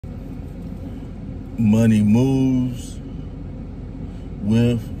Money Moves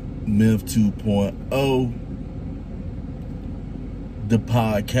with Myth 2.0, the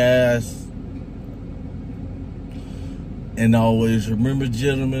podcast. And always remember,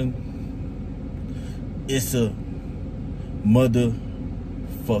 gentlemen, it's a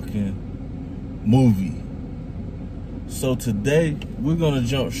motherfucking movie. So today, we're going to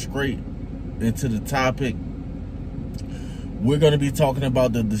jump straight into the topic. We're going to be talking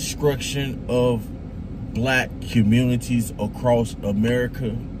about the destruction of black communities across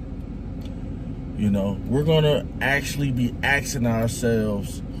America. You know, we're going to actually be asking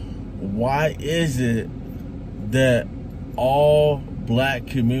ourselves, why is it that all black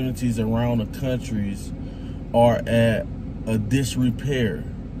communities around the countries are at a disrepair?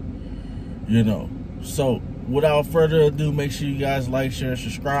 You know, so without further ado, make sure you guys like, share, and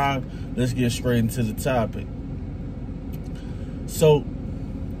subscribe. Let's get straight into the topic. So,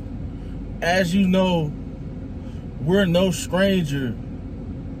 as you know, we're no stranger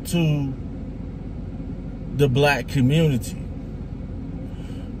to the black community.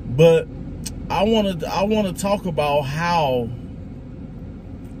 But I want to talk about how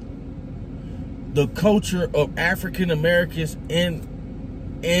the culture of African Americans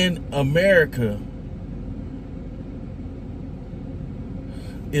in America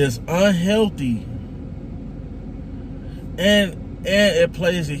is unhealthy, and it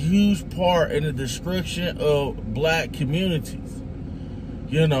plays a huge part in the destruction of black communities.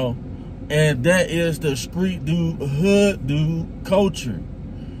 You know, and that is the street dude, hood dude culture.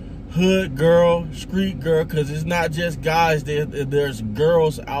 Hood girl, street girl, because it's not just guys, there's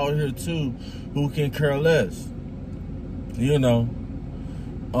girls out here too who can care less. You know,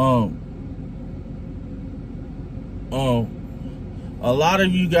 a lot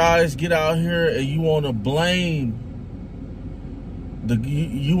of you guys get out here and you want to blame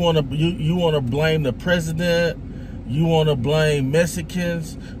you want to blame the president. You want to blame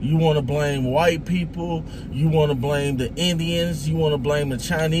Mexicans. You want to blame white people. You want to blame the Indians. You want to blame the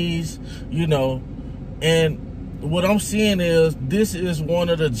Chinese. You know, and what I'm seeing is this is one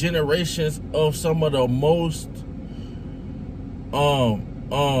of the generations of some of the most how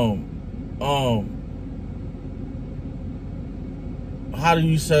do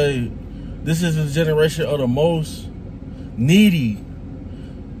you say, this is a generation of the most needy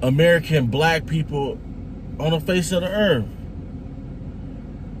American black people on the face of the earth.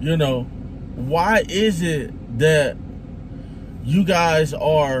 You know, why is it that you guys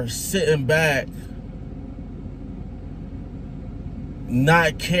are sitting back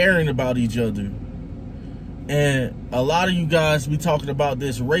not caring about each other? And a lot of you guys be talking about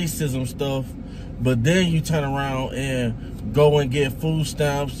this racism stuff, but then you turn around and go and get food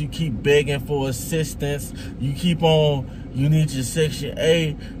stamps. You keep begging for assistance. You keep on, you need your Section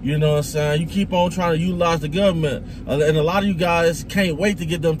 8, you know what I'm saying? You keep on trying to utilize the government. And a lot of you guys can't wait to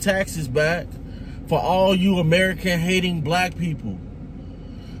get them taxes back. For all you American-hating black people.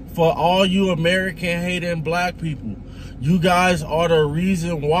 For all you American-hating black people. You guys are the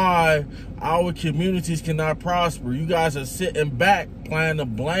reason why our communities cannot prosper. You guys are sitting back playing the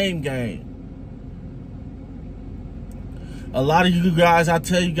blame game. A lot of you guys, I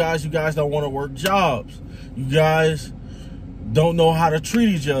tell you guys don't want to work jobs. You guys don't know how to treat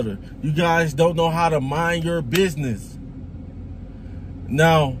each other. You guys don't know how to mind your business.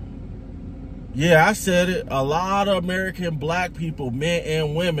 Now, yeah, I said it. A lot of American black people, men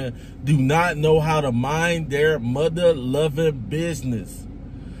and women, do not know how to mind their mother-loving business.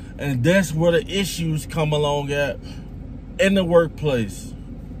 And that's where the issues come along at, in the workplace,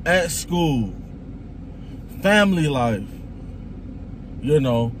 at school, family life. You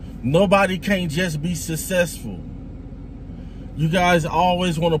know, nobody can't just be successful. You guys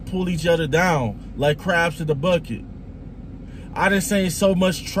always want to pull each other down like crabs in the bucket. I done seen so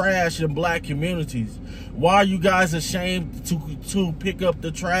much trash in black communities. Why are you guys ashamed to pick up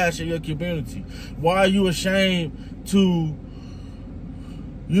the trash in your community? Why are you ashamed to,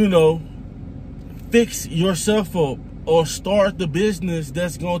 you know, fix yourself up or start the business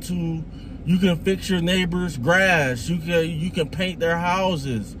that's going to, you can fix your neighbor's grass. You can paint their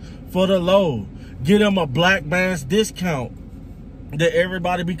houses for the low. Get them a black man's discount that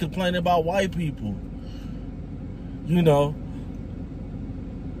everybody be complaining about white people. You know,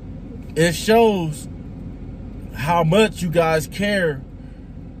 it shows how much you guys care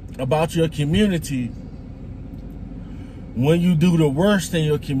about your community when you do the worst in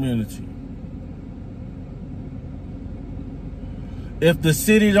your community. If the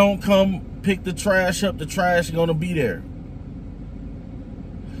city don't come pick the trash up, the trash is gonna be there.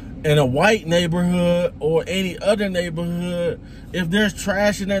 in a white neighborhood or any other neighborhood, if there's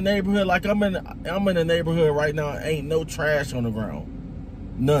trash in that neighborhood, like I'm in a neighborhood right now, ain't no trash on the ground.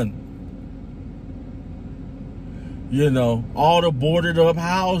 None. You know, all the boarded up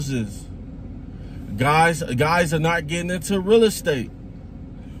houses. Guys are not getting into real estate.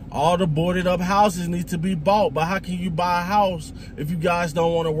 All the boarded up houses need to be bought. But how can you buy a house if you guys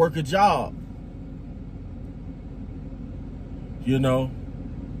don't want to work a job? You know?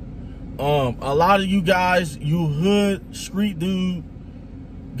 A lot of you guys, you hood, street dude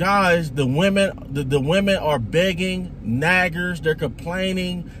guys, the women are begging, naggers, they're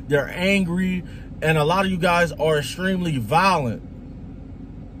complaining, they're angry, and a lot of you guys are extremely violent.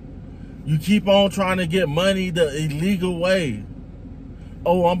 You keep on trying to get money the illegal way.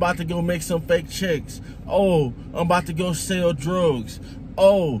 Oh, I'm about to go make some fake checks. Oh, I'm about to go sell drugs.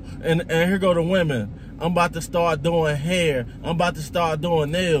 Oh, and here go the women. I'm about to start doing hair. I'm about to start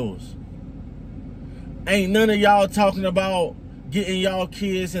doing nails. Ain't none of y'all talking about getting y'all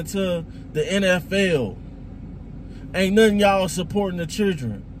kids into the NFL. Ain't none of y'all supporting the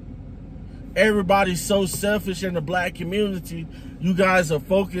children. Everybody's so selfish in the black community. You guys are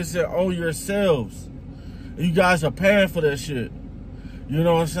focusing on yourselves. You guys are paying for that shit. You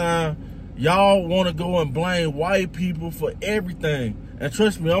know what I'm saying? Y'all want to go and blame white people for everything. And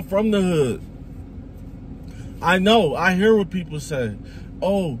trust me, I'm from the hood. I know. I hear what people say.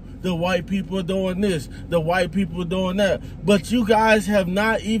 Oh, the white people are doing this. The white people are doing that. But you guys have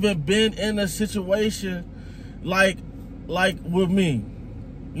not even been in a situation like with me.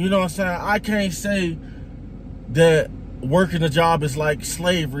 You know what I'm saying? I can't say that working a job is like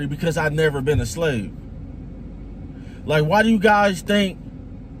slavery because I've never been a slave. Like, why do you guys think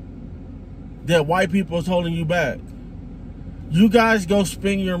that white people is holding you back? You guys go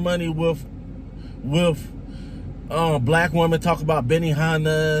spend your money with black women, talk about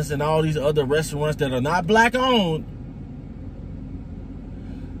Benihana's and all these other restaurants that are not black owned.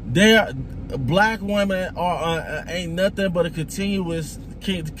 Black women are ain't nothing but a continuation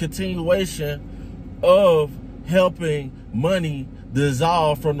of helping money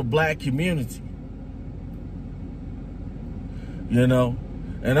dissolve from the black community. You know,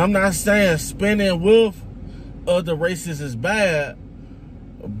 and I'm not saying spending with other races is bad,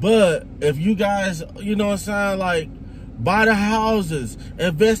 but if you guys, you know what I'm saying, like, buy the houses,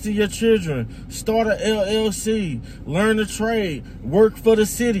 invest in your children, start an LLC, learn a trade, work for the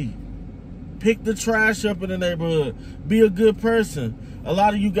city, pick the trash up in the neighborhood, be a good person. A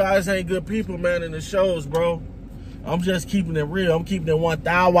lot of you guys ain't good people, man, in the shows, bro. I'm just keeping it real. I'm keeping it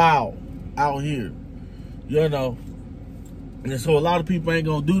 1,000 out here, you know. And so a lot of people ain't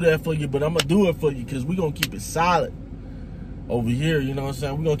gonna do that for you, but I'm gonna do it for you because we're gonna keep it solid over here, you know what I'm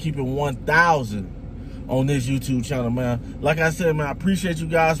saying? We're gonna keep it 1,000 on this YouTube channel, man. Like I said, man, I appreciate you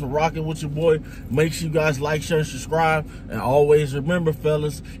guys for rocking with your boy. Make sure you guys like, share, and subscribe. And always remember,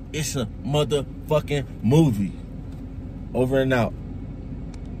 fellas, it's a motherfucking movie. Over and out.